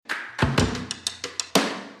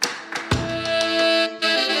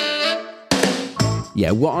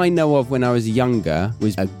Yeah, what I know of when I was younger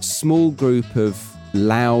was a small group of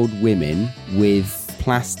loud women with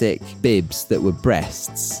plastic bibs that were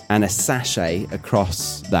breasts and a sachet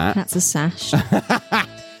across that. That's a sash.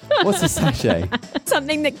 What's a sachet?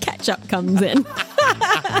 Something that ketchup comes in.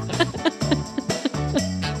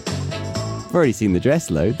 I've already seen the dress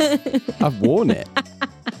loads. I've worn it.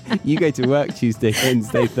 You go to work Tuesday,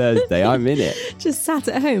 Wednesday, Thursday. I'm in it. Just sat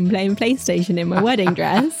at home playing PlayStation in my wedding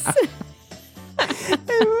dress.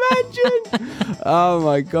 Imagine. Oh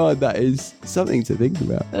my God, that is something to think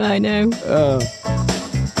about. I know.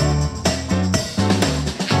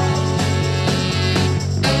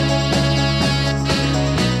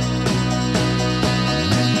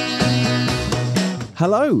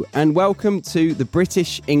 Hello and welcome to the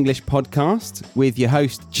British English Podcast with your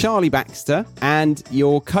host Charlie Baxter and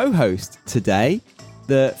your co-host today,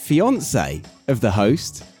 the fiancée of the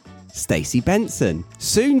host, Stacey Benson,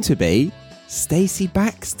 soon to be Stacey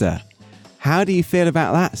Baxter. How do you feel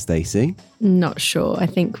about that, Stacey? Not sure. I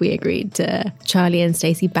think we agreed to Charlie and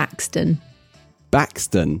Stacey Baxton.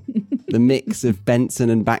 Baxton, the mix of Benson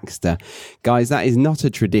and Baxter. Guys, that is not a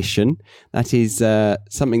tradition. That is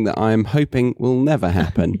something that I am hoping will never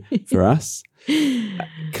happen for us.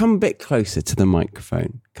 Come a bit closer to the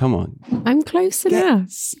microphone. Come on. I'm close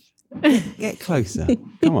enough. Get closer.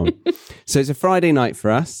 Come on. So it's a Friday night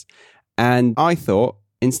for us. And I thought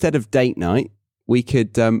instead of date night, we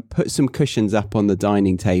could put some cushions up on the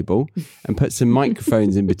dining table and put some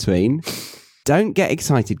microphones in between. Don't get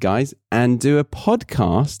excited, guys, and do a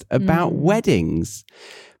podcast about weddings,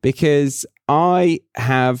 because I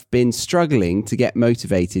have been struggling to get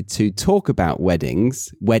motivated to talk about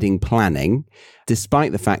weddings, wedding planning,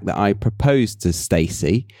 despite the fact that I proposed to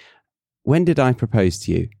Stacey. When did I propose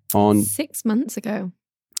to you? On 6 months ago.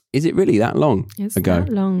 Is it really that long ago? That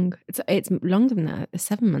long. It's longer than that.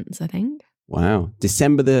 7 months, I think. Wow.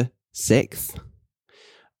 December the 6th.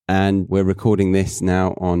 And we're recording this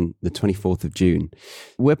now on the 24th of June.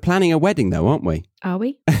 We're planning a wedding though, aren't we? Are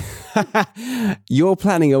we? You're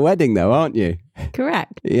planning a wedding though, aren't you?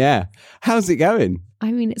 Correct. Yeah. How's it going?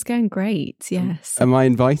 I mean, it's going great, yes. Am I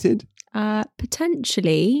invited?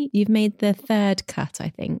 Potentially. You've made the third cut, I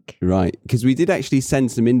think. Right. Because we did actually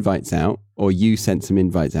send some invites out, or you sent some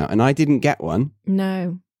invites out, and I didn't get one.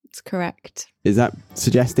 No, it's correct. Is that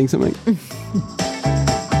suggesting something?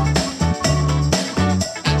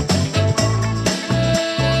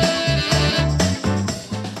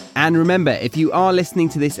 And remember, if you are listening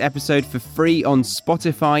to this episode for free on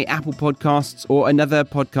Spotify, Apple Podcasts, or another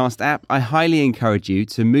podcast app, I highly encourage you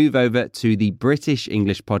to move over to the British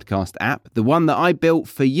English Podcast app, the one that I built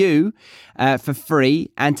for you for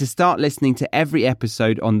free, and to start listening to every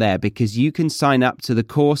episode on there, because you can sign up to the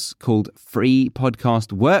course called Free Podcast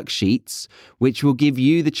Worksheets, which will give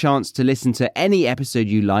you the chance to listen to any episode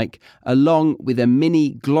you like, along with a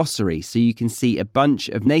mini glossary, so you can see a bunch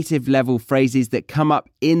of native level phrases that come up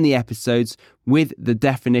in the episodes with the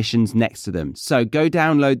definitions next to them. So go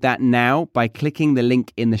download that now by clicking the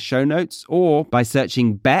link in the show notes, or by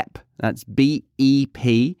searching BEP, that's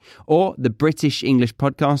BEP, or the British English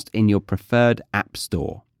Podcast in your preferred app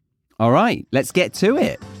store. All right, let's get to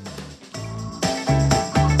it.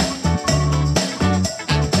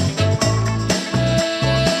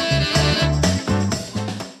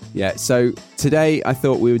 Yeah, so today I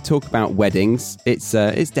thought we would talk about weddings. It's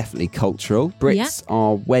definitely cultural. Brits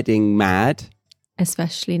are wedding mad.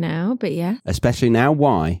 Especially now, but yeah. Especially now?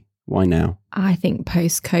 Why? Why now? I think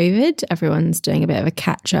post-COVID, everyone's doing a bit of a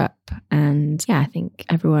catch-up. And yeah, I think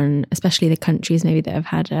everyone, especially the countries maybe that have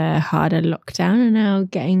had a harder lockdown, are now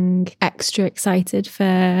getting extra excited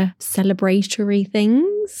for celebratory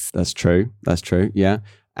things. That's true, yeah.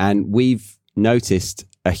 And we've noticed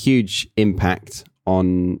a huge impact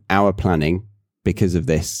on our planning because of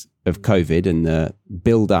this, of COVID and the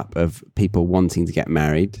build-up of people wanting to get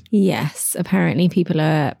married. Yes, apparently people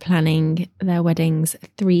are planning their weddings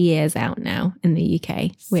 3 years out now in the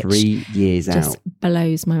UK, which 3 years just out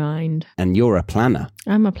blows my mind. And you're a planner.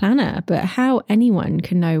 I'm a planner, but how anyone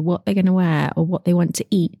can know what they're going to wear or what they want to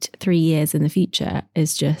eat 3 years in the future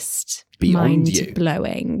is just beyond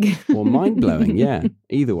mind-blowing. Or mind-blowing, yeah,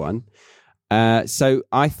 either one. So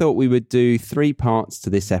I thought we would do 3 parts to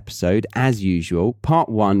this episode, as usual. Part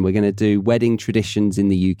 1, we're going to do wedding traditions in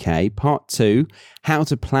the UK. Part 2, how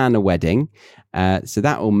to plan a wedding. So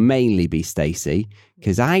that will mainly be Stacey,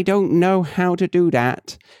 because I don't know how to do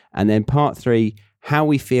that. And then part 3, how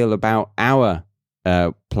we feel about our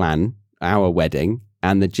plan, our wedding,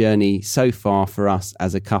 and the journey so far for us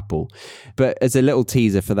as a couple. But as a little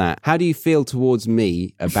teaser for that, how do you feel towards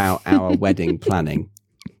me about our wedding planning?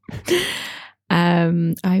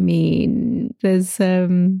 I mean, there's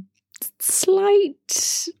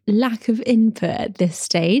slight lack of input at this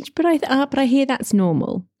stage, but I hear that's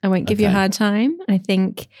normal. I won't give you a hard time. I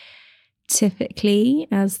think typically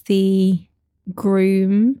as the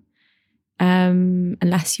groom,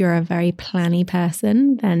 unless you're a very planny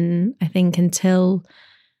person, then I think until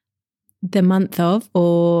the month of,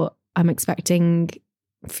 or I'm expecting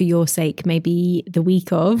for your sake, maybe the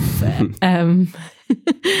week of, I'm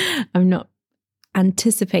not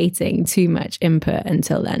anticipating too much input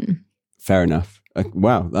until then. Fair enough.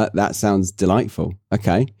 Wow, that sounds delightful.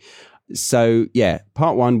 Okay. So yeah,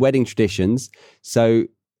 part one, wedding traditions. So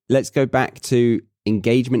let's go back to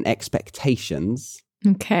engagement expectations.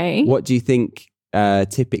 Okay. What do you think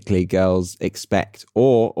typically girls expect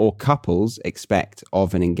or couples expect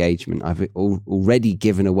of an engagement? I've already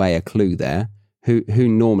given away a clue there. Who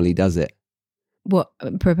normally does it? What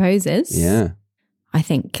proposes? Yeah. I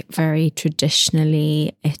think very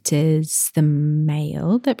traditionally it is the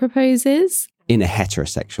male that proposes. In a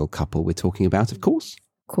heterosexual couple we're talking about, of course.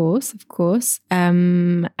 Of course.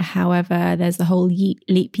 However, there's the whole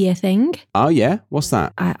leap year thing. Oh yeah? What's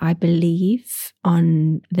that? I believe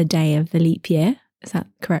on the day of the leap year. Is that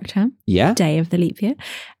correct, Ham? Yeah. Day of the leap year.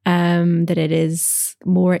 That it is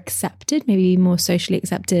more accepted, maybe more socially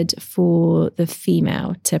accepted for the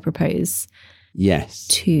female to propose. Yes.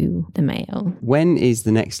 To the male. When is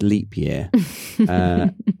the next leap year?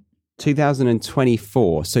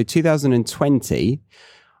 2024. So 2020,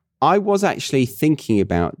 I was actually thinking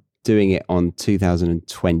about doing it on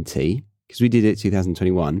 2020 because we did it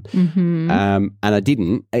 2021. Mm-hmm. And I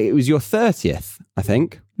didn't. It was your 30th, I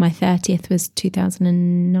think. My 30th was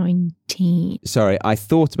 2019. Sorry, I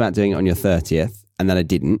thought about doing it on your 30th and then I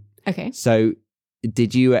didn't. Okay. So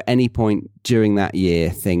did you at any point during that year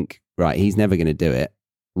think, right, he's never going to do it.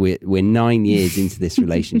 We're 9 years into this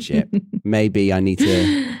relationship. Maybe I need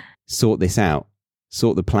to sort this out,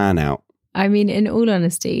 sort the plan out. I mean, in all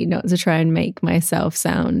honesty, not to try and make myself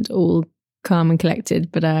sound all calm and collected,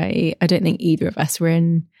 but I don't think either of us were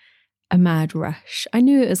in a mad rush. I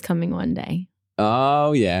knew it was coming one day.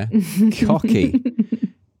 Oh, yeah. Cocky.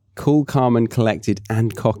 Cool, calm and collected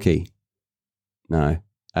and cocky. No.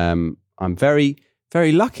 I'm very,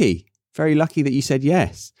 very lucky. Very lucky that you said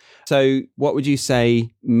yes. So what would you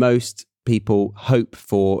say most people hope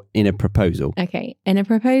for in a proposal? Okay. In a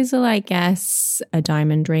proposal, I guess a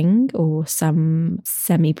diamond ring or some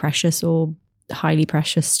semi-precious or highly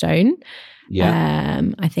precious stone. Yeah.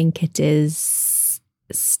 I think it is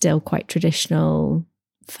still quite traditional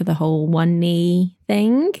for the whole one knee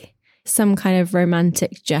thing. Some kind of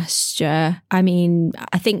romantic gesture. I mean,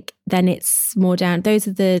 I think then it's more down. Those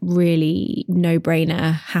are the really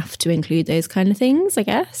no-brainer, have to include those kind of things, I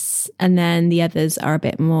guess. And then the others are a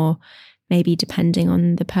bit more maybe depending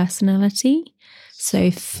on the personality. So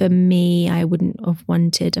for me, I wouldn't have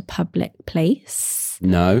wanted a public place.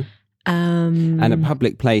 No. And a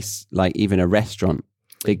public place, like even a restaurant,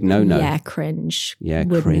 big no-no. Yeah, cringe. Yeah,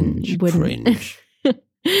 cringe.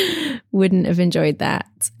 Wouldn't have enjoyed that.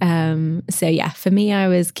 So yeah, for me, I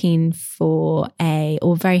was keen for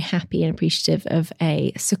or very happy and appreciative of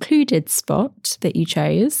a secluded spot that you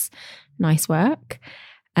chose. Nice work.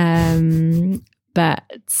 But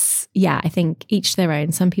yeah, I think each their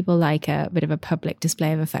own. Some people like a bit of a public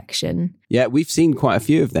display of affection. Yeah, we've seen quite a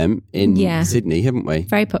few of them in Sydney, haven't we?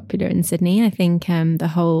 Very popular in Sydney. I think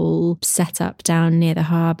the whole setup down near the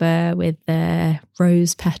harbour with the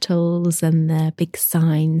rose petals and the big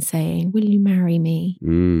sign saying, "Will you marry me?"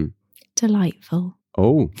 Delightful.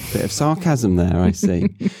 Oh, bit of sarcasm there, I see.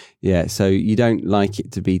 Yeah, so you don't like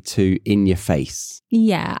it to be too in your face.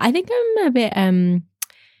 Yeah, I think I'm a bit...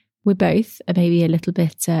 we're both maybe a little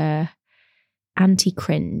bit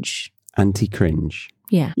anti-cringe. Anti-cringe.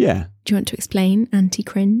 Yeah. Yeah. Do you want to explain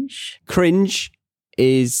anti-cringe? Cringe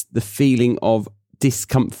is the feeling of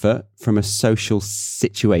discomfort from a social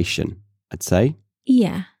situation, I'd say.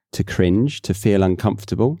 Yeah. To cringe, to feel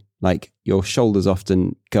uncomfortable. Like your shoulders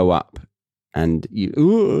often go up and you...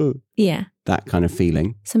 Ooh, yeah. That kind of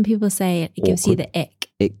feeling. Some people say it gives you the ick.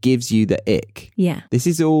 It gives you the ick. Yeah. This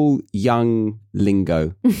is all young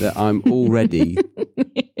lingo that I'm already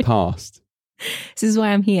past. This is why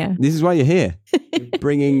I'm here. This is why you're here. You're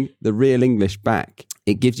bringing the real English back.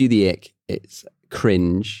 It gives you the ick. It's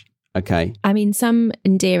cringe. Okay. I mean, some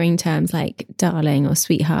endearing terms like darling or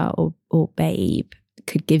sweetheart or babe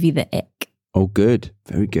could give you the ick. Oh, good.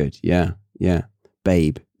 Very good. Yeah. Yeah.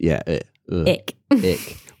 Babe. Yeah. Ick.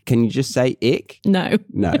 Ick. Can you just say ick? No.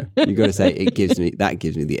 No. You got to say that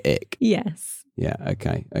gives me the ick. Yes. Yeah.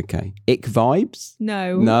 Okay. Okay. Ick vibes?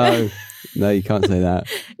 No. No. No, you can't say that.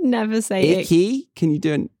 Never say icky. Can you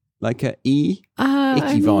do an Like a E? Icky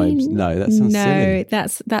Icky vibes. No, that sounds silly. No,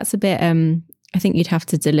 that's a bit, I think you'd have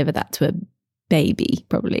to deliver that to a baby,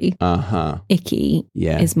 probably. Icky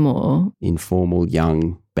is more informal,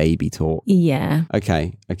 young baby talk. Yeah.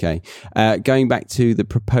 Okay. Going back to the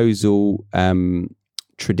proposal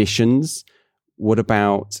traditions, what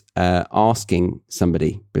about asking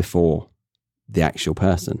somebody before the actual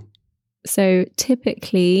person? So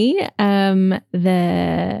typically,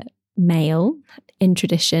 the male in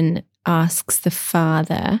tradition asks the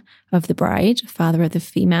father of the bride, father of the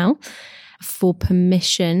female, for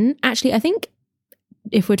permission. Actually, I think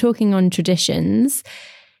if we're talking on traditions,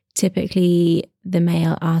 typically the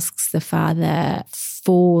male asks the father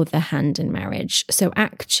for the hand in marriage. So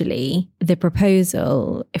actually, the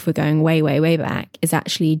proposal, if we're going way, way, way back, is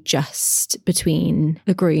actually just between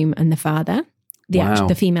the groom and the father.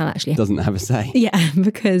 The female actually doesn't have a say. Yeah,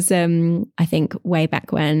 because I think way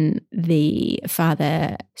back when the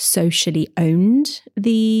father socially owned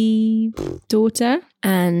the daughter,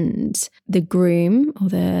 and the groom or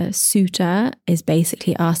the suitor is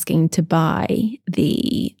basically asking to buy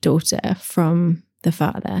the daughter from the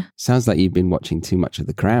father. Sounds like you've been watching too much of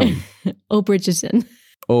The Crown. Or Bridgerton.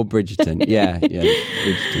 Yeah.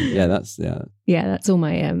 Bridgerton. Yeah, that's all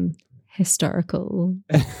my historical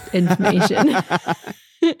information.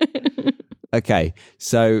 Okay,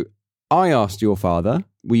 so I asked your father.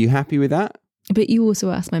 Were you happy with that? But you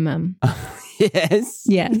also asked my mum. Yes.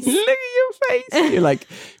 Yes. Look at your face. You're like,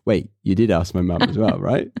 wait, you did ask my mum as well,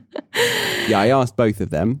 right? Yeah, I asked both of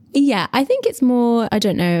them. Yeah, I think it's more, I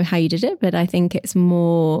don't know how you did it, but I think it's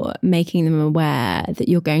more making them aware that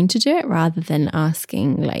you're going to do it rather than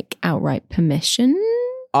asking like outright permission.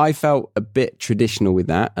 I felt a bit traditional with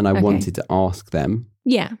that, and I wanted to ask them.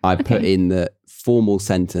 Yeah. I put in the formal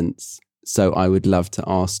sentence, so I would love to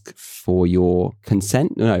ask for your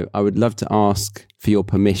consent. No, I would love to ask for your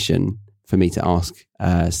permission for me to ask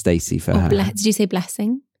Stacey for her. Did you say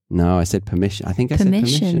blessing? No, I said permission. I think I said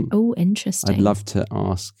permission. Oh, interesting. I'd love to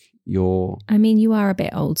ask your I mean, you are a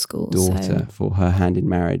bit old school. Daughter for her hand in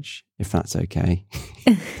marriage, if that's okay.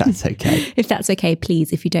 That's okay. If that's okay,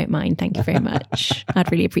 please, if you don't mind. Thank you very much.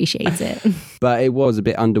 I'd really appreciate it. But it was a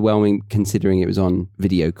bit underwhelming considering it was on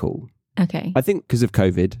video call. Okay. I think because of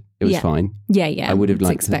COVID, it was fine. Yeah. I would have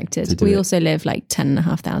liked expected. to do we it. also live like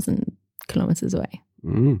 10,500 kilometers away.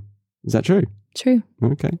 Is that true? True.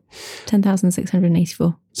 Okay.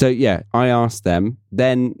 10,684. So yeah, I asked them.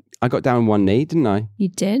 Then I got down on one knee, didn't I? You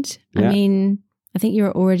did? Yeah. I mean, I think you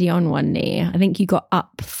were already on one knee. I think you got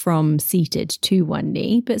up from seated to one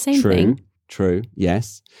knee, but same thing. True.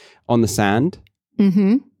 Yes. On the sand.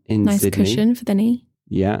 Mm-hmm. In nice Sydney. Cushion for the knee.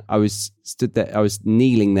 Yeah. I was stood there. I was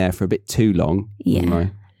kneeling there for a bit too long. Yeah.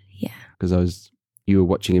 Because you were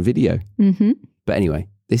watching a video. Mm-hmm. But anyway,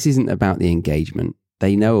 this isn't about the engagement.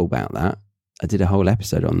 They know about that. I did a whole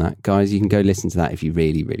episode on that. Guys, you can go listen to that if you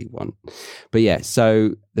really, really want. But yeah,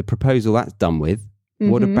 so the proposal, that's done with. Mm-hmm.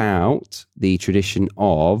 What about the tradition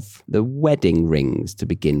of the wedding rings to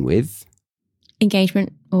begin with?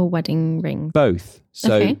 Engagement or wedding ring? Both.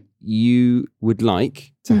 So you would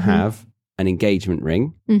like to have an engagement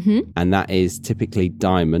ring, and that is typically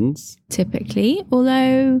diamonds. Typically,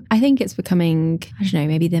 although I think it's becoming, I don't know,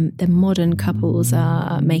 maybe the modern couples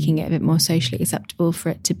are making it a bit more socially acceptable for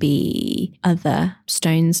it to be other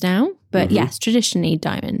stones now. But yes, traditionally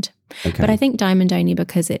diamond. Okay. But I think diamond only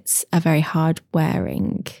because it's a very hard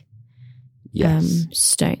wearing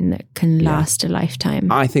stone that can last a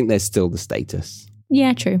lifetime. I think there's still the status.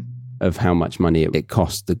 Yeah, true. Of how much money it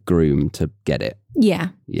cost the groom to get it. Yeah.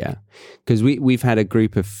 Yeah. Because we've had a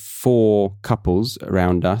group of 4 couples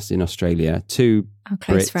around us in Australia, 2 our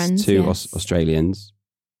close Brits, friends, 2 Australians.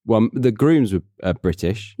 Well, the grooms were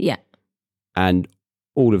British. Yeah. And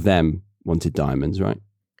all of them wanted diamonds, right?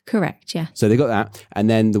 Correct, yeah. So they got that. And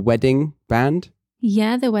then the wedding band.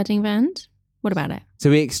 Yeah, the wedding band. What about it? So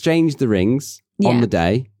we exchanged the rings on the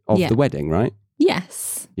day of the wedding, right?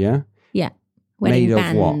 Yes. Yeah? Yeah. Wedding made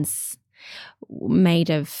bands. Of what? Made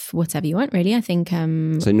of whatever you want, really. I think.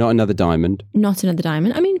 So not another diamond. Not another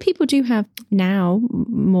diamond. I mean, people do have now,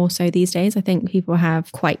 more so these days, I think people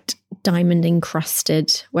have quite diamond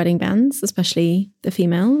encrusted wedding bands, especially the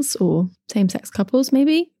females or same-sex couples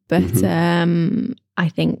maybe. But I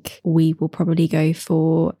think we will probably go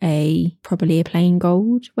for probably a plain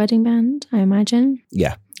gold wedding band, I imagine.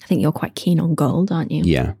 Yeah. I think you're quite keen on gold, aren't you?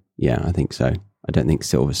 Yeah, I think so. I don't think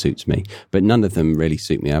silver suits me, but none of them really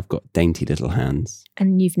suit me. I've got dainty little hands.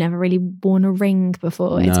 And you've never really worn a ring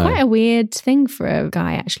before. No. It's quite a weird thing for a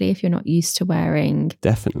guy, actually, if you're not used to wearing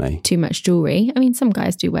Definitely too much jewelry. I mean, some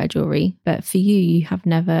guys do wear jewelry, but for you, I've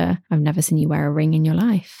never seen you wear a ring in your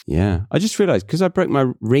life. Yeah. I just realised, because I broke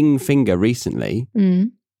my ring finger recently,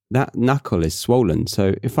 that knuckle is swollen.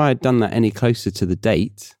 So if I had done that any closer to the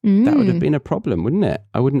date, that would have been a problem, wouldn't it?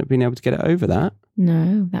 I wouldn't have been able to get it over that.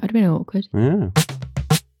 No, that would have been awkward. Yeah.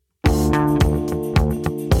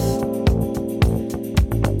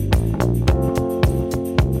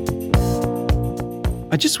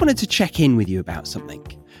 I just wanted to check in with you about something.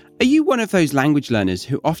 Are you one of those language learners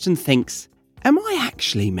who often thinks, am I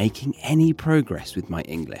actually making any progress with my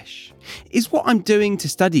English? Is what I'm doing to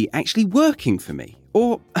study actually working for me?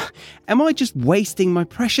 Or am I just wasting my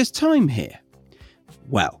precious time here?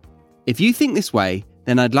 Well, if you think this way,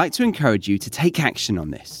 then I'd like to encourage you to take action on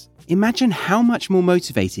this. Imagine how much more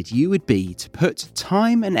motivated you would be to put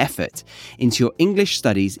time and effort into your English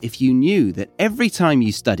studies if you knew that every time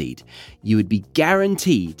you studied, you would be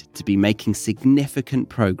guaranteed to be making significant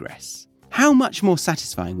progress. How much more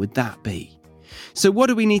satisfying would that be? So what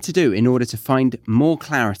do we need to do in order to find more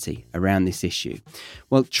clarity around this issue?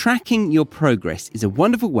 Well, tracking your progress is a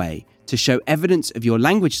wonderful way to show evidence of your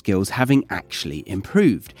language skills having actually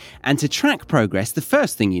improved. And to track progress, the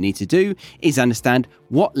first thing you need to do is understand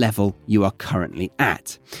what level you are currently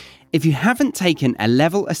at. If you haven't taken a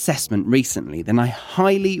level assessment recently, then I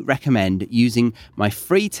highly recommend using my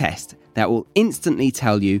free test that will instantly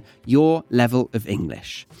tell you your level of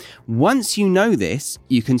English. Once you know this,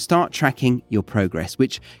 you can start tracking your progress,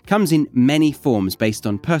 which comes in many forms based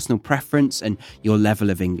on personal preference and your level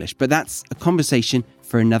of English. But that's a conversation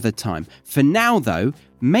for another time. For now, though,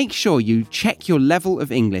 make sure you check your level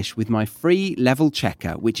of English with my free level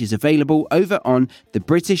checker, which is available over on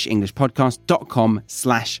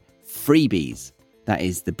thebritishenglishpodcast.com/freebies. That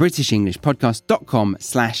is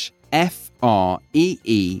thebritishenglishpodcast.com/FREEBIES.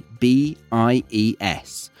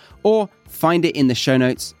 Or find it in the show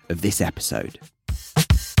notes of this episode.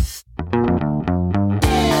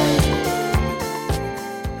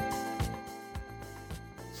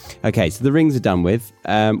 Okay, so the rings are done with.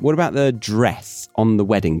 What about the dress on the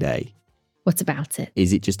wedding day? What about it?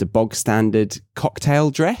 Is it just a bog standard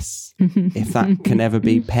cocktail dress? If that can ever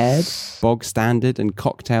be paired, bog standard and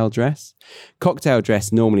cocktail dress. Cocktail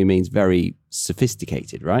dress normally means very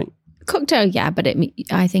sophisticated, right? Cocktail, yeah, but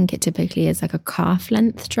I think it typically is like a calf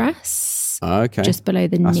length dress. Okay. Just below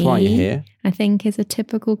the knee. That's why you're here. I think is a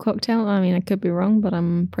typical cocktail. I mean, I could be wrong, but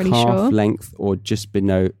I'm pretty sure. Calf length or just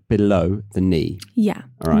below the knee. Yeah.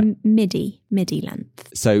 All right. Midi length.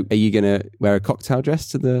 So are you going to wear a cocktail dress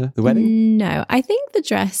to the wedding? No, I think the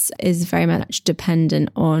dress is very much dependent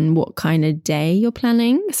on what kind of day you're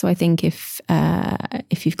planning. So I think if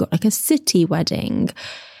you've got like a city wedding,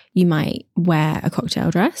 you might wear a cocktail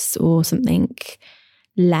dress or something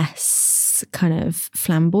less kind of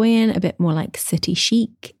flamboyant, a bit more like city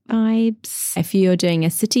chic vibes. If you're doing a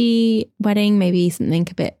city wedding, maybe something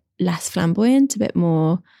a bit less flamboyant, a bit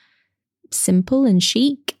more simple and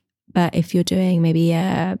chic. But if you're doing maybe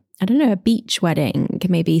a beach wedding,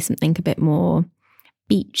 maybe something a bit more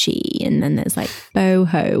beachy. And then there's like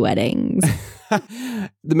boho weddings.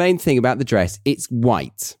 The main thing about the dress, it's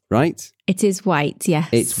white, right? It is white, yes.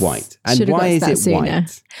 It's white. And why is it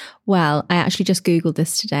white? Well, I actually just Googled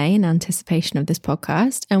this today in anticipation of this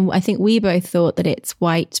podcast. And I think we both thought that it's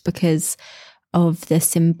white because of the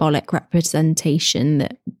symbolic representation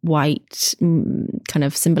that white kind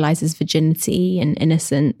of symbolizes virginity and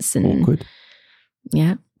innocence. And awkward.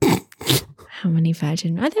 Yeah. How many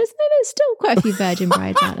virgin? There's still quite a few virgin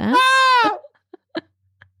brides out there.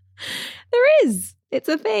 There is. It's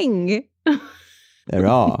a thing. There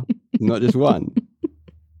are. Not just one.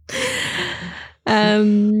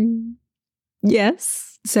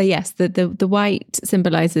 Yes. So yes, the white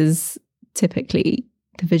symbolizes typically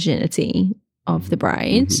the virginity of the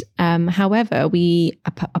bride. Mm-hmm. However, we,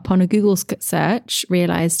 upon a Google search,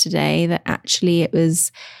 realized today that actually it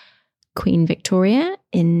was Queen Victoria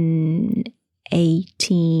in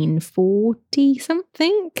 1840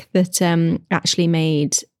 something that actually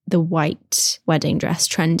made the white wedding dress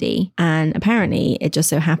trendy. And apparently it just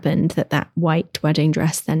so happened that white wedding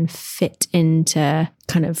dress then fit into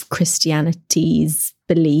kind of Christianity's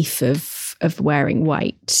belief of wearing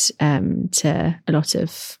white to a lot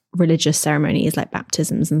of religious ceremonies like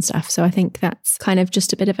baptisms and stuff. So I think that's kind of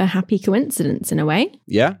just a bit of a happy coincidence in a way.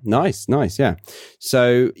 Yeah, nice, yeah.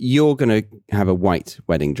 So you're going to have a white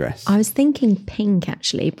wedding dress. I was thinking pink,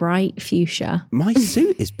 actually, bright fuchsia. My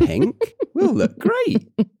suit is pink. We'll look great.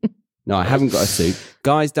 No, I haven't got a suit.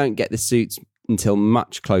 Guys don't get the suits until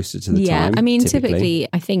much closer to the time. I mean, typically,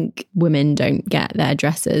 I think women don't get their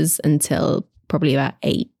dresses until probably about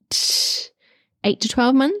 8 to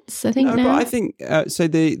 12 months, I think. No, now. but I think so.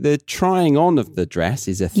 The trying on of the dress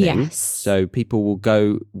is a thing. Yes. So people will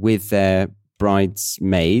go with their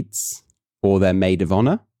bridesmaids or their maid of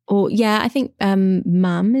honor. Or I think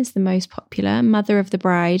mum is the most popular. Mother of the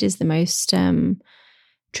bride is the most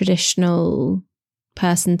traditional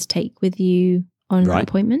person to take with you on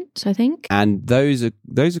appointment, I think. And those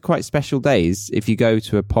are quite special days if you go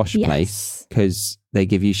to a posh place, because they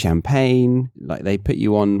give you champagne, like they put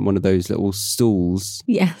you on one of those little stools.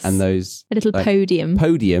 Yes. And those a little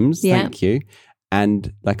podiums, thank you.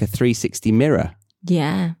 And like a 360 mirror.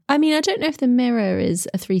 Yeah. I mean, I don't know if the mirror is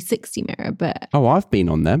a 360 mirror, but... Oh, I've been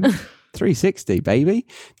on them. 360, baby.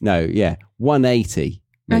 No, yeah. 180.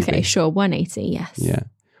 Maybe. Okay, sure. 180, yes. Yeah.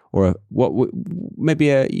 Or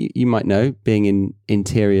you might know, being in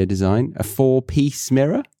interior design, a 4-piece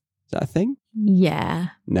mirror. Is that a thing? Yeah.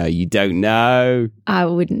 No, you don't know. I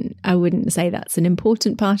wouldn't say that's an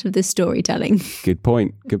important part of the storytelling. Good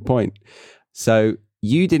point. So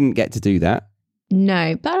you didn't get to do that.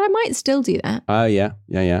 No, but I might still do that. Oh, yeah.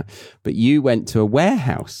 But you went to a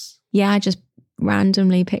warehouse. Yeah, I just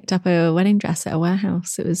randomly picked up a wedding dress at a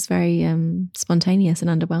warehouse. It was very spontaneous and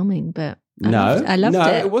underwhelming, but I loved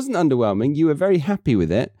it. It wasn't underwhelming. You were very happy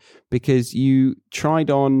with it because you tried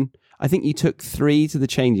on, I think you took 3 to the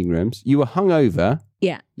changing rooms. You were hungover.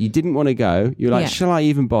 Yeah. You didn't want to go. You were like, shall I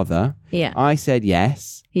even bother? Yeah. I said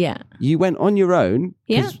yes. Yeah. You went on your own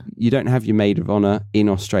because you don't have your maid of honor in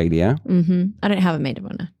Australia. Mm-hmm. I don't have a maid of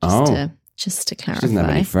honor. Just to clarify. She doesn't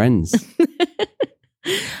have any friends.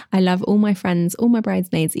 I love all my friends, all my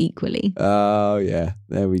bridesmaids equally. Oh, yeah.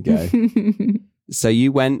 There we go. So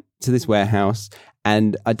you went to this warehouse,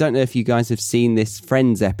 and I don't know if you guys have seen this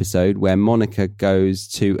Friends episode where Monica goes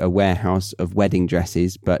to a warehouse of wedding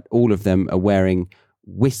dresses, but all of them are wearing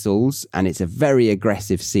whistles, and it's a very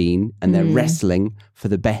aggressive scene, and they're wrestling for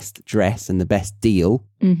the best dress and the best deal.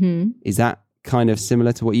 Mm-hmm. Is that kind of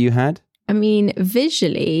similar to what you had? I mean,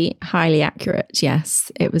 visually, highly accurate,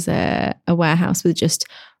 yes. It was a warehouse with just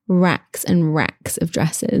racks and racks of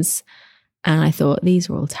dresses. And I thought, these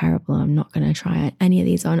are all terrible. I'm not going to try any of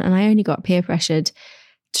these on. And I only got peer pressured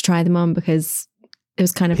to try them on because it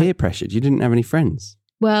was kind of... Peer pressured? You didn't have any friends?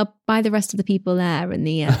 Well, by the rest of the people there and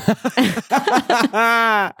the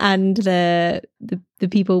and the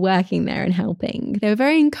people working there and helping. They were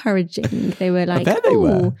very encouraging. They were like,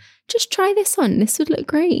 just try this on. This would look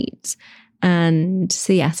great. And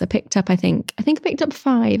so, yes, I picked up, I think I picked up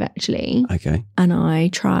 5 actually. Okay. And I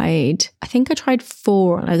tried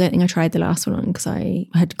 4 on. I don't think I tried the last one on because I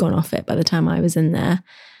had gone off it by the time I was in there.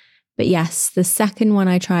 But yes, the second one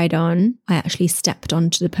I tried on, I actually stepped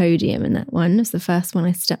onto the podium in that one. It was the first one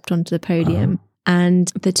I stepped onto the podium. And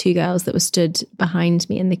the 2 girls that were stood behind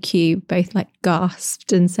me in the queue both like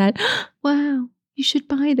gasped and said, wow, you should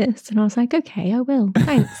buy this. And I was like, okay, I will.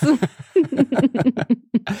 Thanks.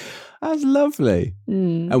 That's lovely.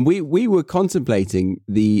 And we were contemplating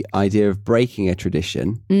the idea of breaking a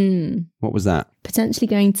tradition. What was that? Potentially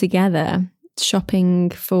going together, shopping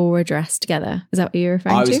for a dress together. Is that what you're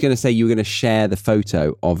referring to? I was going to say you were going to share the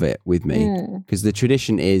photo of it with me because the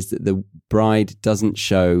tradition is that the bride doesn't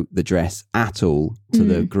show the dress at all to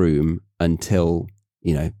the groom until,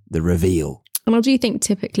 the reveal. And I do think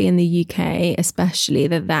typically in the UK, especially,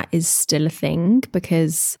 that is still a thing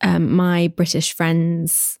because my British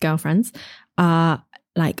girlfriends are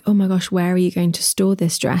like, oh my gosh, where are you going to store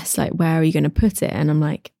this dress? Like, where are you going to put it? And I'm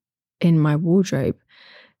like, in my wardrobe.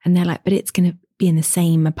 And they're like, but it's going to be in the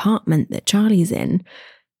same apartment that Charlie's in.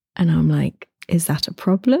 And I'm like, is that a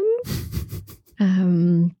problem?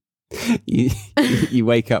 You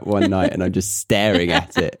wake up one night and I'm just staring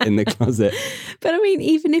at it in the closet. But I mean,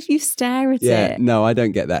 even if you stare at it. No, I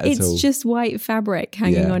don't get that at all. It's just white fabric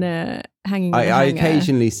hanging on a hanger. I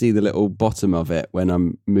occasionally see the little bottom of it when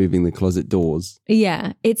I'm moving the closet doors.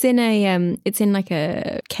 Yeah, it's in like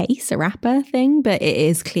a case, a wrapper thing, but it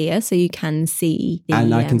is clear so you can see.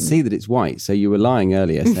 And I can see that it's white. So you were lying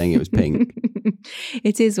earlier saying it was pink.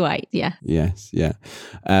 It is white, yeah. Yes, yeah.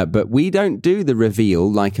 But we don't do the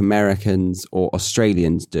reveal like Americans or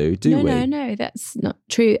Australians do we? No, that's not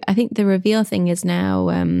true. I think the reveal thing is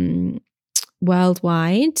now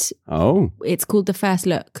worldwide. Oh. It's called the first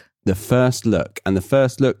look. The first look. And the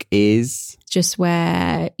first look is? Just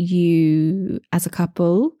where you, as a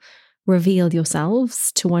couple, reveal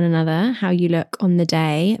yourselves to one another, how you look on the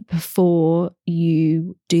day before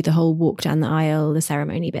you do the whole walk down the aisle, the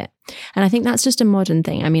ceremony bit. And I think that's just a modern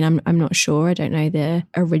thing. I mean, I'm not sure. I don't know the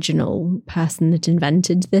original person that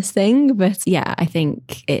invented this thing, but yeah, I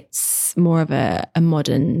think it's more of a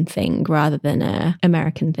modern thing rather than a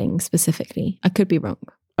American thing specifically. I could be wrong.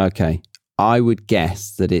 Okay. I would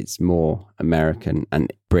guess that it's more American,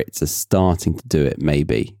 and Brits are starting to do it,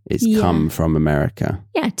 maybe. It's come from America.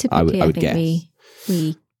 Yeah, typically I would think guess.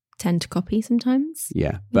 we tend to copy sometimes.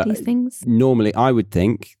 Yeah, but these things. Normally I would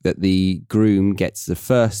think that the groom gets the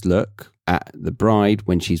first look at the bride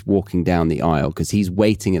when she's walking down the aisle, because he's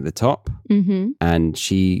waiting at the top and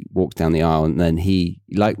she walks down the aisle, and then he,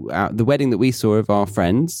 like the wedding that we saw of our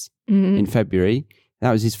friends in February,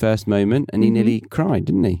 that was his first moment, and he nearly cried,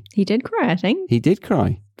 didn't he? He did cry, I think. He did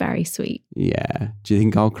cry. Very sweet. Yeah. Do you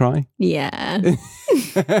think I'll cry? Yeah.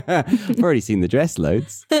 I've already seen the dress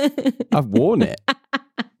loads. I've worn it.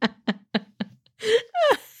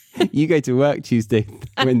 You go to work Tuesday,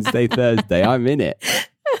 Wednesday, Thursday. I'm in it.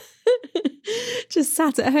 Just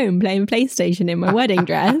sat at home playing PlayStation in my wedding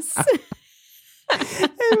dress.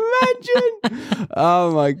 Imagine.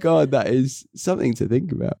 Oh my God, that is something to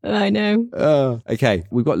think about. I know. Okay,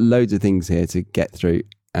 we've got loads of things here to get through,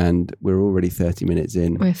 and we're already 30 minutes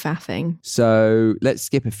in. We're faffing. So let's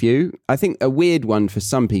skip a few. I think a weird one for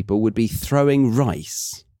some people would be throwing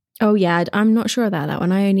rice. Oh yeah, I'm not sure about that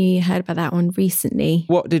one. I only heard about that one recently.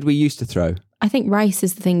 What did we used to throw? I think rice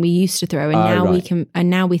is the thing we used to throw, and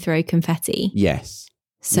now we throw confetti. Yes.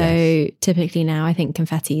 So typically now I think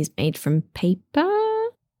confetti is made from paper.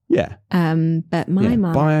 Yeah. But my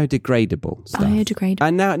mum, biodegradable stuff. Biodegradable.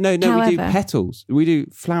 And now, no, However, we do petals. We do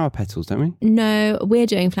flower petals, don't we? No, we're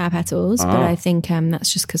doing flower petals, but I think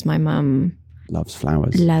that's just because my mum loves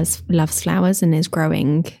flowers. Loves flowers and is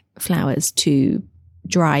growing flowers to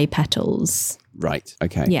dry petals. Right.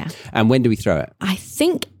 Okay. Yeah. And when do we throw it? I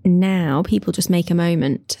think now people just make a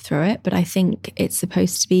moment to throw it, but I think it's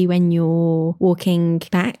supposed to be when you're walking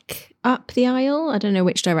back up the aisle. I don't know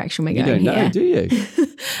which direction we're going here. You don't know, do you?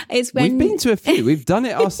 It's when We've been to a few. We've done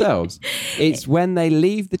it ourselves. It's when they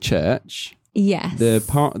leave the church. Yes.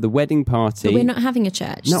 The wedding party. But we're not having a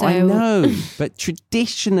church. No, so... I know. But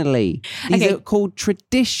traditionally, these are called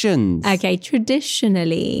traditions. Okay,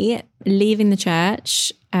 traditionally, leaving the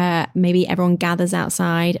church, maybe everyone gathers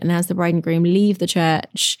outside, and as the bride and groom leave the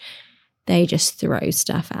church, they just throw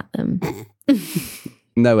stuff at them.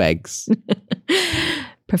 No eggs.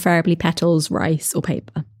 Preferably petals, rice, or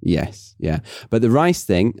paper. Yes, yeah. But the rice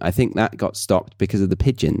thing, I think that got stopped because of the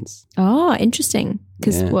pigeons. Oh, interesting.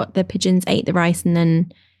 Because the pigeons ate the rice and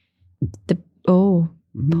then poor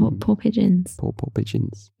pigeons. Poor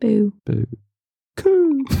pigeons. Boo. Boo.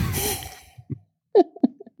 Coo.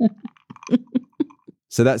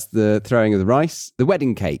 So that's the throwing of the rice. The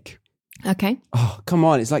wedding cake. Okay. Oh, come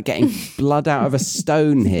on. It's like getting blood out of a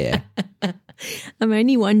stone here. I'm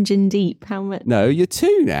only 1 gin deep. How much? No, you're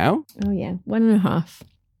 2 now. Oh, yeah. 1.5.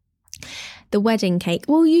 The wedding cake.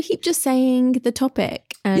 Well, you keep just saying the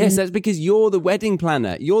topic. Yes, that's because you're the wedding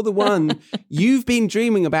planner. You're the one. You've been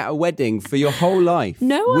dreaming about a wedding for your whole life.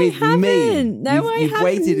 No, with I haven't. Me. No, You've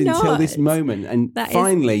waited until this moment, and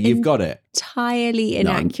finally you've got it. Entirely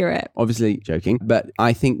inaccurate. No, obviously joking, but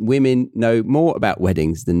I think women know more about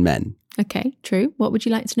weddings than men. Okay, true. What would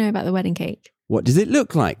you like to know about the wedding cake? What does it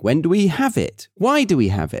look like? When do we have it? Why do we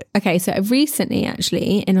have it? Okay, so recently,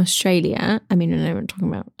 actually, in Australia, I mean, I know we're talking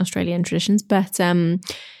about Australian traditions, but in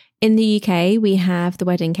the UK, we have the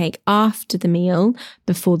wedding cake after the meal,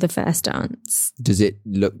 before the first dance. Does it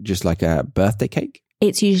look just like a birthday cake?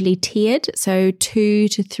 It's usually tiered, so 2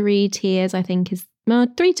 to 3 tiers, I think, is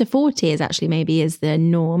 3 to 4 tiers actually maybe is the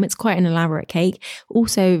norm. It's quite an elaborate cake.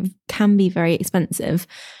 Also can be very expensive.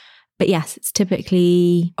 But yes, it's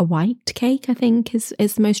typically a white cake, I think, is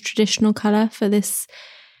the most traditional colour for this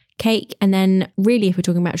cake. And then really, if we're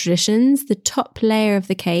talking about traditions, the top layer of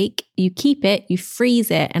the cake, you keep it, you freeze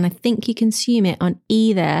it, and I think you consume it on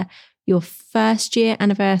either your first year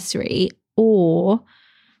anniversary or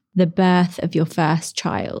the birth of your first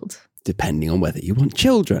child. Depending on whether you want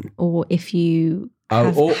children. Or if you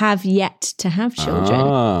have yet to have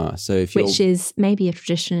children. So if you're... Which is maybe a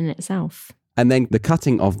tradition in itself. And then the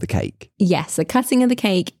cutting of the cake. Yes, the cutting of the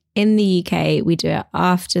cake in the UK, we do it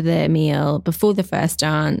after the meal, before the first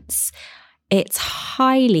dance. It's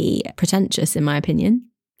highly pretentious, in my opinion.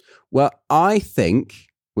 Well, I think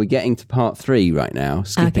we're getting to part 3 right now,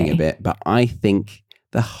 skipping a bit, but I think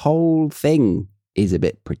the whole thing is a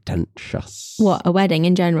bit pretentious. What, a wedding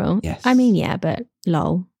in general? Yes. I mean, yeah, but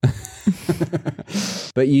lol.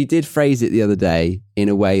 But you did phrase it the other day in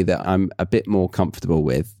a way that I'm a bit more comfortable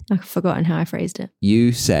with. I've forgotten how I phrased it.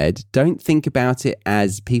 You said, don't think about it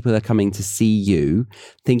as people are coming to see you.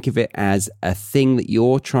 Think of it as a thing that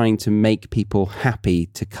you're trying to make people happy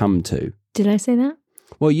to come to. Did I say that?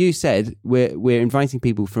 Well, you said we're inviting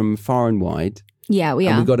people from far and wide. Yeah, we are.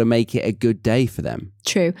 And we've got to make it a good day for them.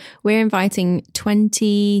 True. We're inviting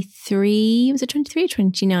 23 or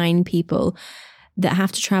 29 people that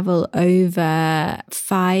have to travel over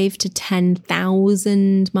 5,000 to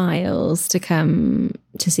 10,000 miles to come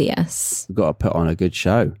to see us. We've got to put on a good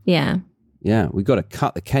show. Yeah. Yeah, we've got to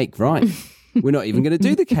cut the cake right. We're not even going to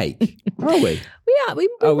do the cake, are we? We are. We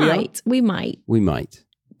might. We might. We might.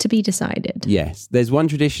 To be decided. Yes. There's one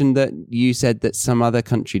tradition that you said that some other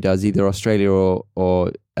country does, either Australia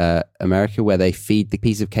or America, where they feed the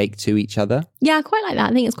piece of cake to each other. Yeah, I quite like that.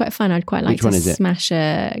 I think it's quite fun. I'd quite like Which one to is it? smash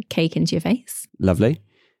a cake into your face. Lovely.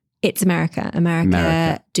 It's America.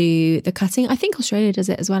 America do the cutting. I think Australia does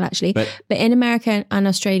it as well, actually. But in America and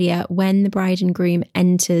Australia, when the bride and groom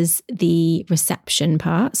enters the reception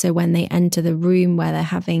part, so when they enter the room where they're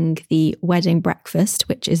having the wedding breakfast,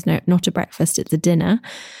 which is not a breakfast, it's a dinner.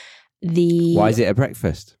 Why is it a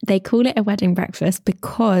breakfast? They call it a wedding breakfast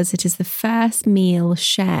because it is the first meal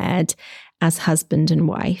shared as husband and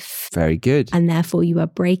wife. Very good. And therefore you are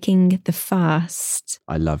breaking the fast.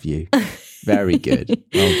 I love you. Very good.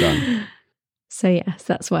 Well done. So yes,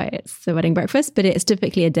 that's why it's the wedding breakfast, but it's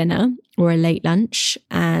typically a dinner or a late lunch.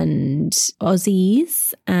 And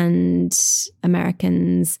Aussies and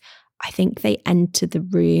Americans, I think they enter the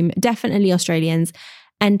room, definitely Australians,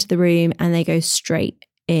 enter the room and they go straight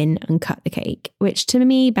in and cut the cake, which to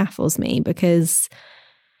me baffles me because,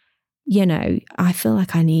 you know, I feel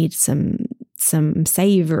like I need some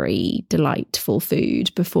savoury, delightful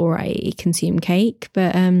food before I consume cake.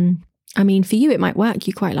 But I mean, for you, it might work.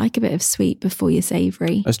 You quite like a bit of sweet before your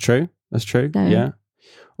savoury. That's true. Yeah.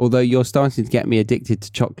 Although you're starting to get me addicted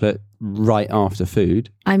to chocolate right after food.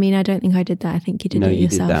 I mean, I don't think I did that. I think you did it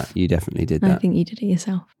yourself. No, you did that. You definitely did that. I think you did it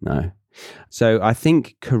yourself. No. So I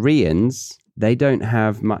think Koreans, they don't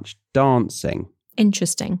have much dancing.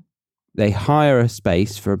 Interesting. They hire a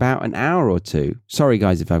space for about an hour or two. Sorry,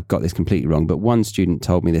 guys, if I've got this completely wrong, but one student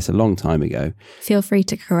told me this a long time ago. Feel free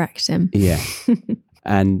to correct him. Yeah.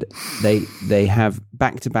 And they have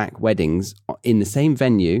back-to-back weddings in the same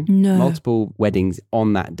venue, multiple weddings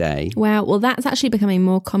on that day. Wow. Well, that's actually becoming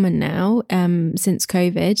more common now since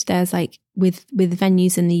COVID. There's like with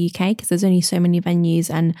venues in the UK, because there's only so many venues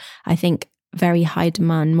and I think very high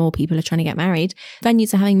demand, more people are trying to get married.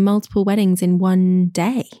 Venues are having multiple weddings in one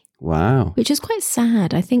day. Wow. Which is quite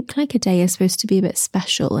sad. I think like a day is supposed to be a bit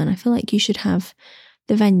special and I feel like you should have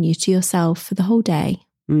the venue to yourself for the whole day.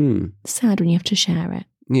 It's sad when you have to share it.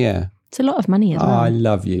 Yeah. It's a lot of money as well. I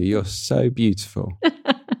love you. You're so beautiful.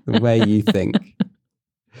 The way you think.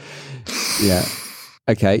 Yeah.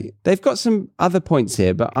 Okay. They've got some other points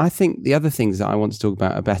here, but I think the other things that I want to talk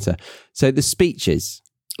about are better. So the speeches.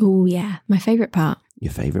 Oh, yeah. My favourite part.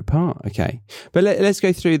 Your favourite part. Okay. But let's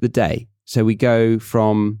go through the day. So we go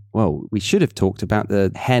from, well, we should have talked about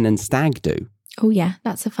the hen and stag do. Oh, yeah.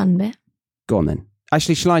 That's a fun bit. Go on then.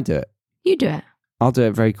 Actually, shall I do it? You do it. I'll do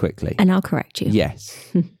it very quickly. And I'll correct you.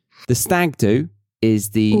 Yes. The stag do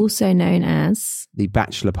is also known as the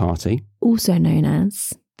bachelor party. Also known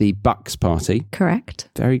as the bucks party. Correct.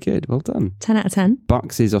 Very good. Well done. 10 out of 10.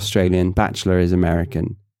 Bucks is Australian, bachelor is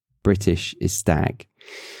American, British is stag.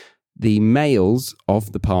 The males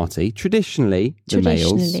of the party, traditionally the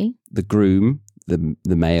males, the groom, the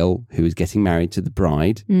male who is getting married to the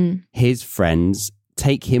bride, his friends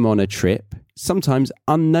take him on a trip, sometimes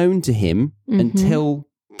unknown to him until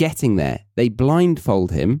getting there. They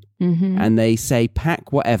blindfold him and they say,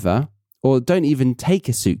 pack whatever, or don't even take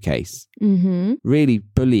a suitcase. Really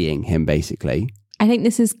bullying him, basically. I think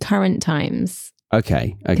this is current times.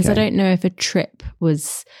 Okay. Because I don't know if a trip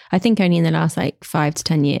was, I think only in the last like 5 to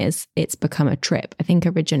 10 years, it's become a trip. I think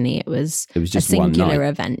originally it was just a singular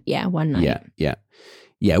event. Yeah, one night.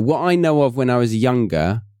 Yeah. What I know of when I was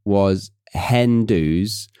younger was hen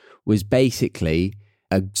do's was basically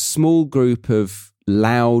a small group of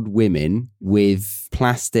loud women with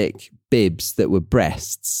plastic bibs that were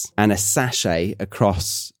breasts and a sachet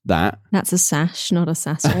across that. That's a sash, not a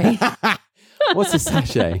sachet. What's a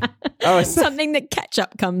sachet? Oh, something that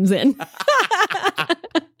ketchup comes in.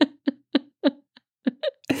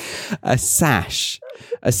 A sash.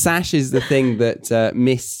 A sash is the thing that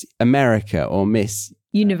Miss America or Miss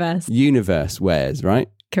Universe wears, right?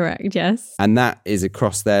 Correct, yes. And that is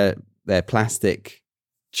across their plastic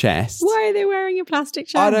chest. Why are they wearing a plastic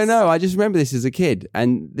chest? I don't know. I just remember this as a kid.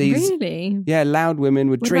 And these, really? yeah, loud women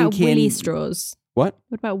were drinking. What about willy straws? What?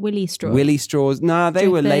 What about willy straws? Willy straws? Nah, they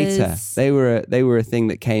were later. Drippers. They were a thing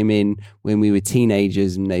that came in when we were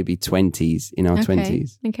teenagers and maybe 20s, in our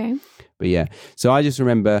 20s. Okay. But yeah, so I just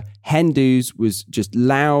remember hen do's was just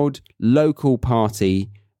loud local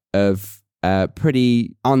party of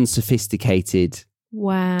pretty unsophisticated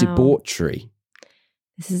debauchery.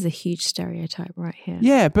 This is a huge stereotype right here.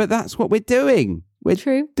 Yeah, but that's what we're doing. We're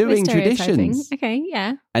doing traditions. Okay,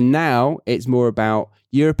 yeah. And now it's more about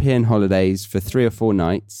European holidays for 3 or 4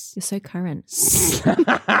 nights. You're so current.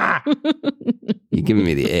 You're giving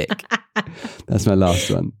me the ick. That's my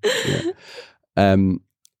last one. Yeah.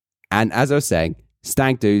 And as I was saying,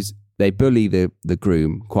 stag do's, they bully the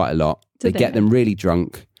groom quite a lot. They get them really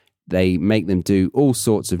drunk. They make them do all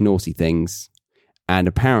sorts of naughty things. And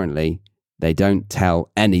apparently, they don't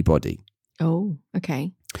tell anybody. Oh,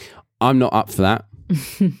 okay. I'm not up for that.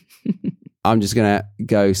 I'm just going to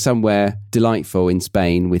go somewhere delightful in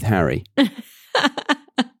Spain with Harry.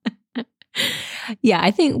 Yeah,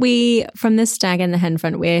 I think from the stag and the hen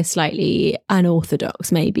front, we're slightly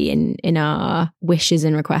unorthodox maybe in our wishes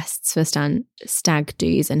and requests for stag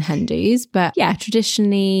do's and hen do's. But yeah,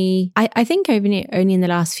 traditionally, I think only in the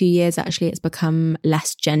last few years, actually, it's become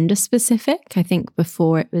less gender specific. I think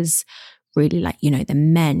before it was really like, the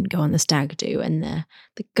men go on the stag do and the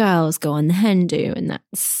girls go on the hen do, and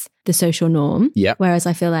that's the social norm. Yeah. Whereas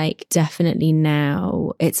I feel like definitely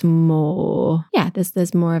now it's more,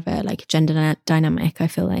 there's more of a like gender dynamic. I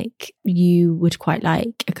feel like you would quite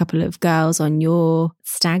like a couple of girls on your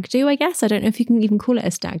stag do, I guess. I don't know if you can even call it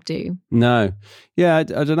a stag do. No. Yeah, I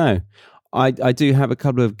don't know. I do have a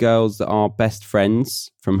couple of girls that are best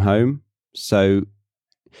friends from home. So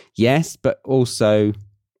yes, but also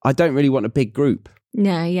I don't really want a big group.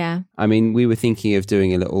 Yeah. I mean, we were thinking of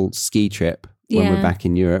doing a little ski trip when we're back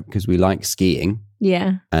in Europe because we like skiing.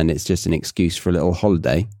 Yeah. And it's just an excuse for a little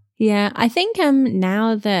holiday. Yeah. I think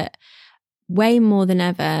now that way more than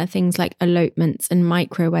ever, things like elopements and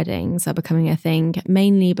micro weddings are becoming a thing,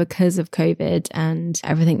 mainly because of COVID and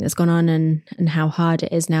everything that's gone on and how hard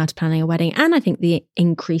it is now to planning a wedding. And I think the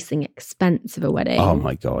increasing expense of a wedding. Oh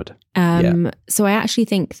my God. So I actually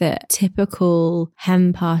think that typical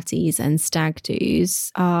hen parties and stag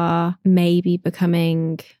do's are maybe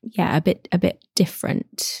becoming, a bit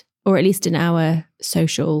different, or at least in our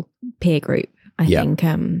social peer group. I think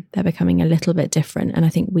they're becoming a little bit different, and I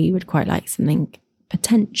think we would quite like something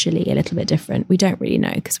potentially a little bit different. We don't really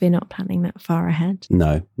know because we're not planning that far ahead.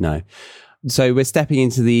 No. So we're stepping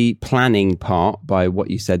into the planning part by what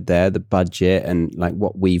you said there, the budget and like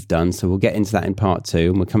what we've done. So we'll get into that in part 2,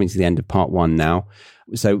 and we're coming to the end of part 1 now.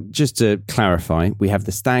 So just to clarify, we have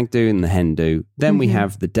the stag do and the hen do. Then we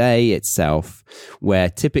have the day itself, where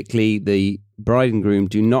typically the bride and groom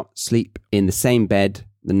do not sleep in the same bed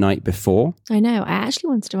the night before. I know. I actually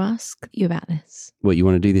wanted to ask you about this. What, you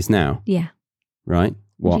want to do this now? Yeah. Right.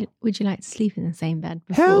 What? Would you like to sleep in the same bed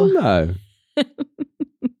before? Hell no.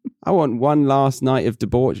 I want one last night of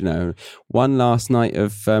debauch, one last night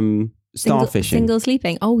of starfishing. Single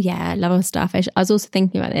sleeping. Oh yeah, love a starfish. I was also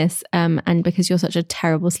thinking about this, and because you're such a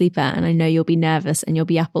terrible sleeper and I know you'll be nervous and you'll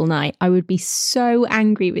be up all night, I would be so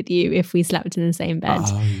angry with you if we slept in the same bed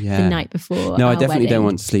the night before. No, I definitely don't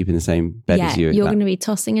want to sleep in the same bed as you. You're going to be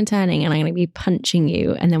tossing and turning and I'm going to be punching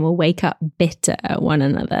you, and then we'll wake up bitter at one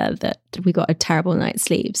another that we got a terrible night's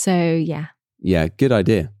sleep. So yeah. Yeah, good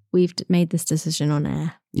idea. We've made this decision on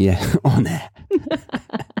air. Yeah, on air.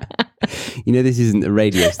 This isn't a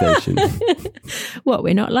radio station. What,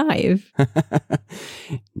 we're not live?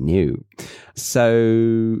 No.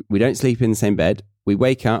 So we don't sleep in the same bed. We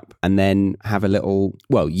wake up and then have a little,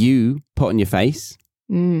 you put on your face.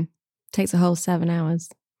 Takes a whole 7 hours.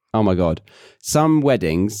 Oh my God. Some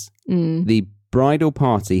weddings, the bridal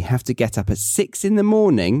party have to get up at 6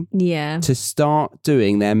 a.m. to start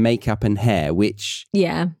doing their makeup and hair, which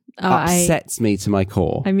upsets me to my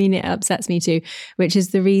core. I mean, it upsets me too, which is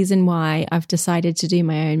the reason why I've decided to do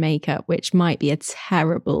my own makeup, which might be a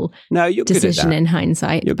terrible decision in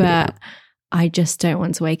hindsight. But I just don't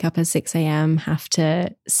want to wake up at 6 a.m, have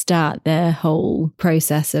to start the whole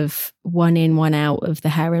process of 1 in, 1 out of the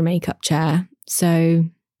hair and makeup chair. So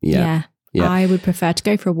yeah. I would prefer to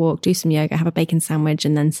go for a walk, do some yoga, have a bacon sandwich,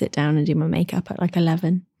 and then sit down and do my makeup at like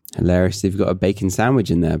 11. Hilarious. They've got a bacon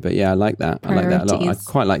sandwich in there, but yeah, I like that. I like that a lot. I'd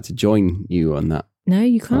quite like to join you on that. No,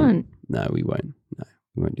 you can't. No, we won't. No,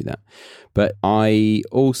 we won't do that. But I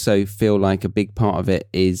also feel like a big part of it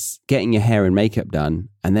is getting your hair and makeup done,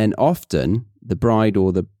 and then often the bride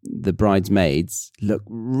or the bridesmaids look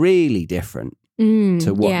really different.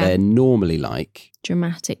 to what they're normally like.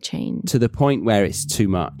 Dramatic change. To the point where it's too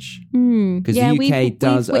much. Because the UK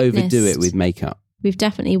does overdo it with makeup. We've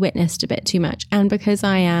definitely witnessed a bit too much. And because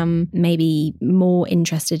I am maybe more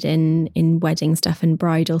interested in wedding stuff and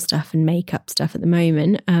bridal stuff and makeup stuff at the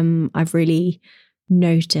moment, I've really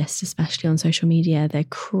noticed, especially on social media, the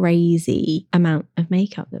crazy amount of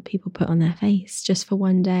makeup that people put on their face just for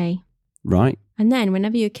one day. Right. And then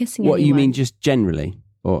whenever you're kissing what anyone... you mean just generally?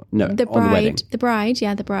 Or no, the on the wedding? The bride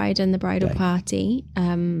and the bridal party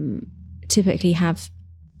typically have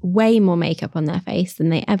way more makeup on their face than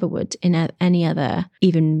they ever would in any other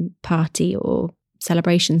even party or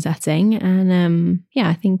celebration setting. And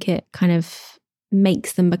I think it kind of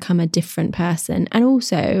makes them become a different person. And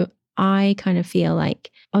also, I kind of feel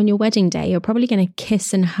like on your wedding day, you're probably going to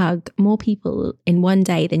kiss and hug more people in one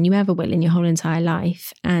day than you ever will in your whole entire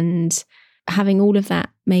life. And having all of that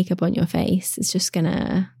makeup on your face is just going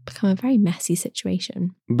to become a very messy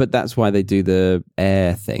situation. But that's why they do the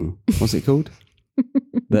air thing. What's it called?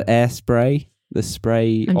 The air spray? The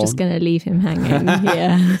spray I'm just going to leave him hanging.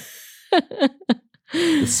 Yeah.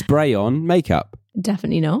 The spray on makeup?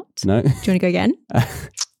 Definitely not. No. Do you want to go again?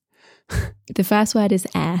 The first word is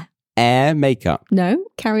air. Air makeup. No,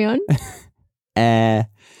 carry on. Air.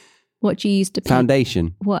 What do you use to paint?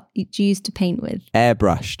 Foundation. What do you use to paint with?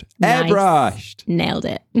 Airbrushed. Nice. Airbrushed. Nailed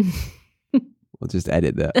it. We'll just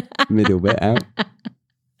edit that middle bit out.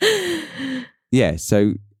 Yeah,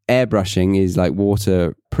 so airbrushing is like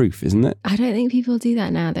waterproof, isn't it? I don't think people do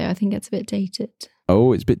that now, though. I think it's a bit dated.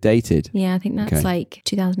 Oh, it's a bit dated. Yeah, I think that's like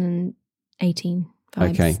 2018 vibes.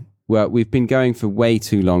 Okay. Well, we've been going for way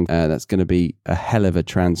too long. That's going to be a hell of a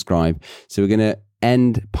transcribe. So we're going to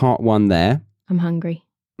end part 1 there. I'm hungry.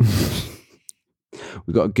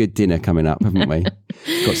 We've got a good dinner coming up, haven't we?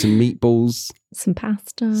 Got some meatballs. Some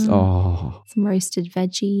pasta. Oh. Some roasted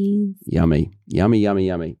veggies. Yummy. Yummy, yummy,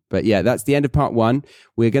 yummy. But yeah, that's the end of part 1.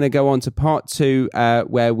 We're going to go on to part 2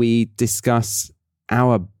 where we discuss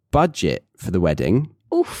our budget for the wedding.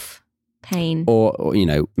 Oof. Pain. Or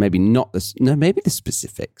maybe not maybe the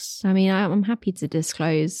specifics. I mean, I'm happy to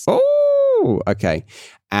disclose. Oh, okay.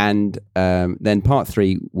 And then part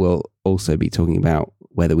 3 will also be talking about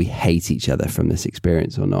whether we hate each other from this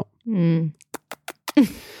experience or not.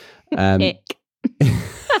 Ick.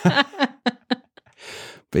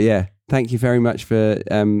 But yeah, thank you very much for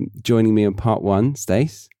joining me on part 1,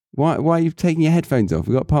 Stace. Why are you taking your headphones off?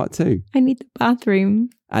 We've got part 2. I need the bathroom.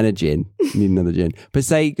 And a gin. You need another gin. But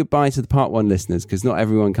say goodbye to the part 1 listeners, because not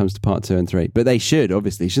everyone comes to part 2 and 3. But they should,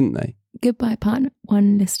 obviously, shouldn't they? Goodbye, part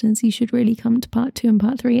 1 listeners. You should really come to part 2 and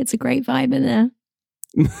part 3. It's a great vibe in there.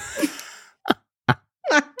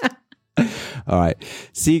 All right.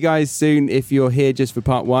 See you guys soon if you're here just for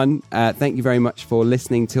part 1. Thank you very much for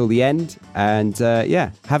listening till the end. And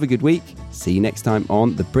have a good week. See you next time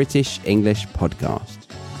on the British English Podcast.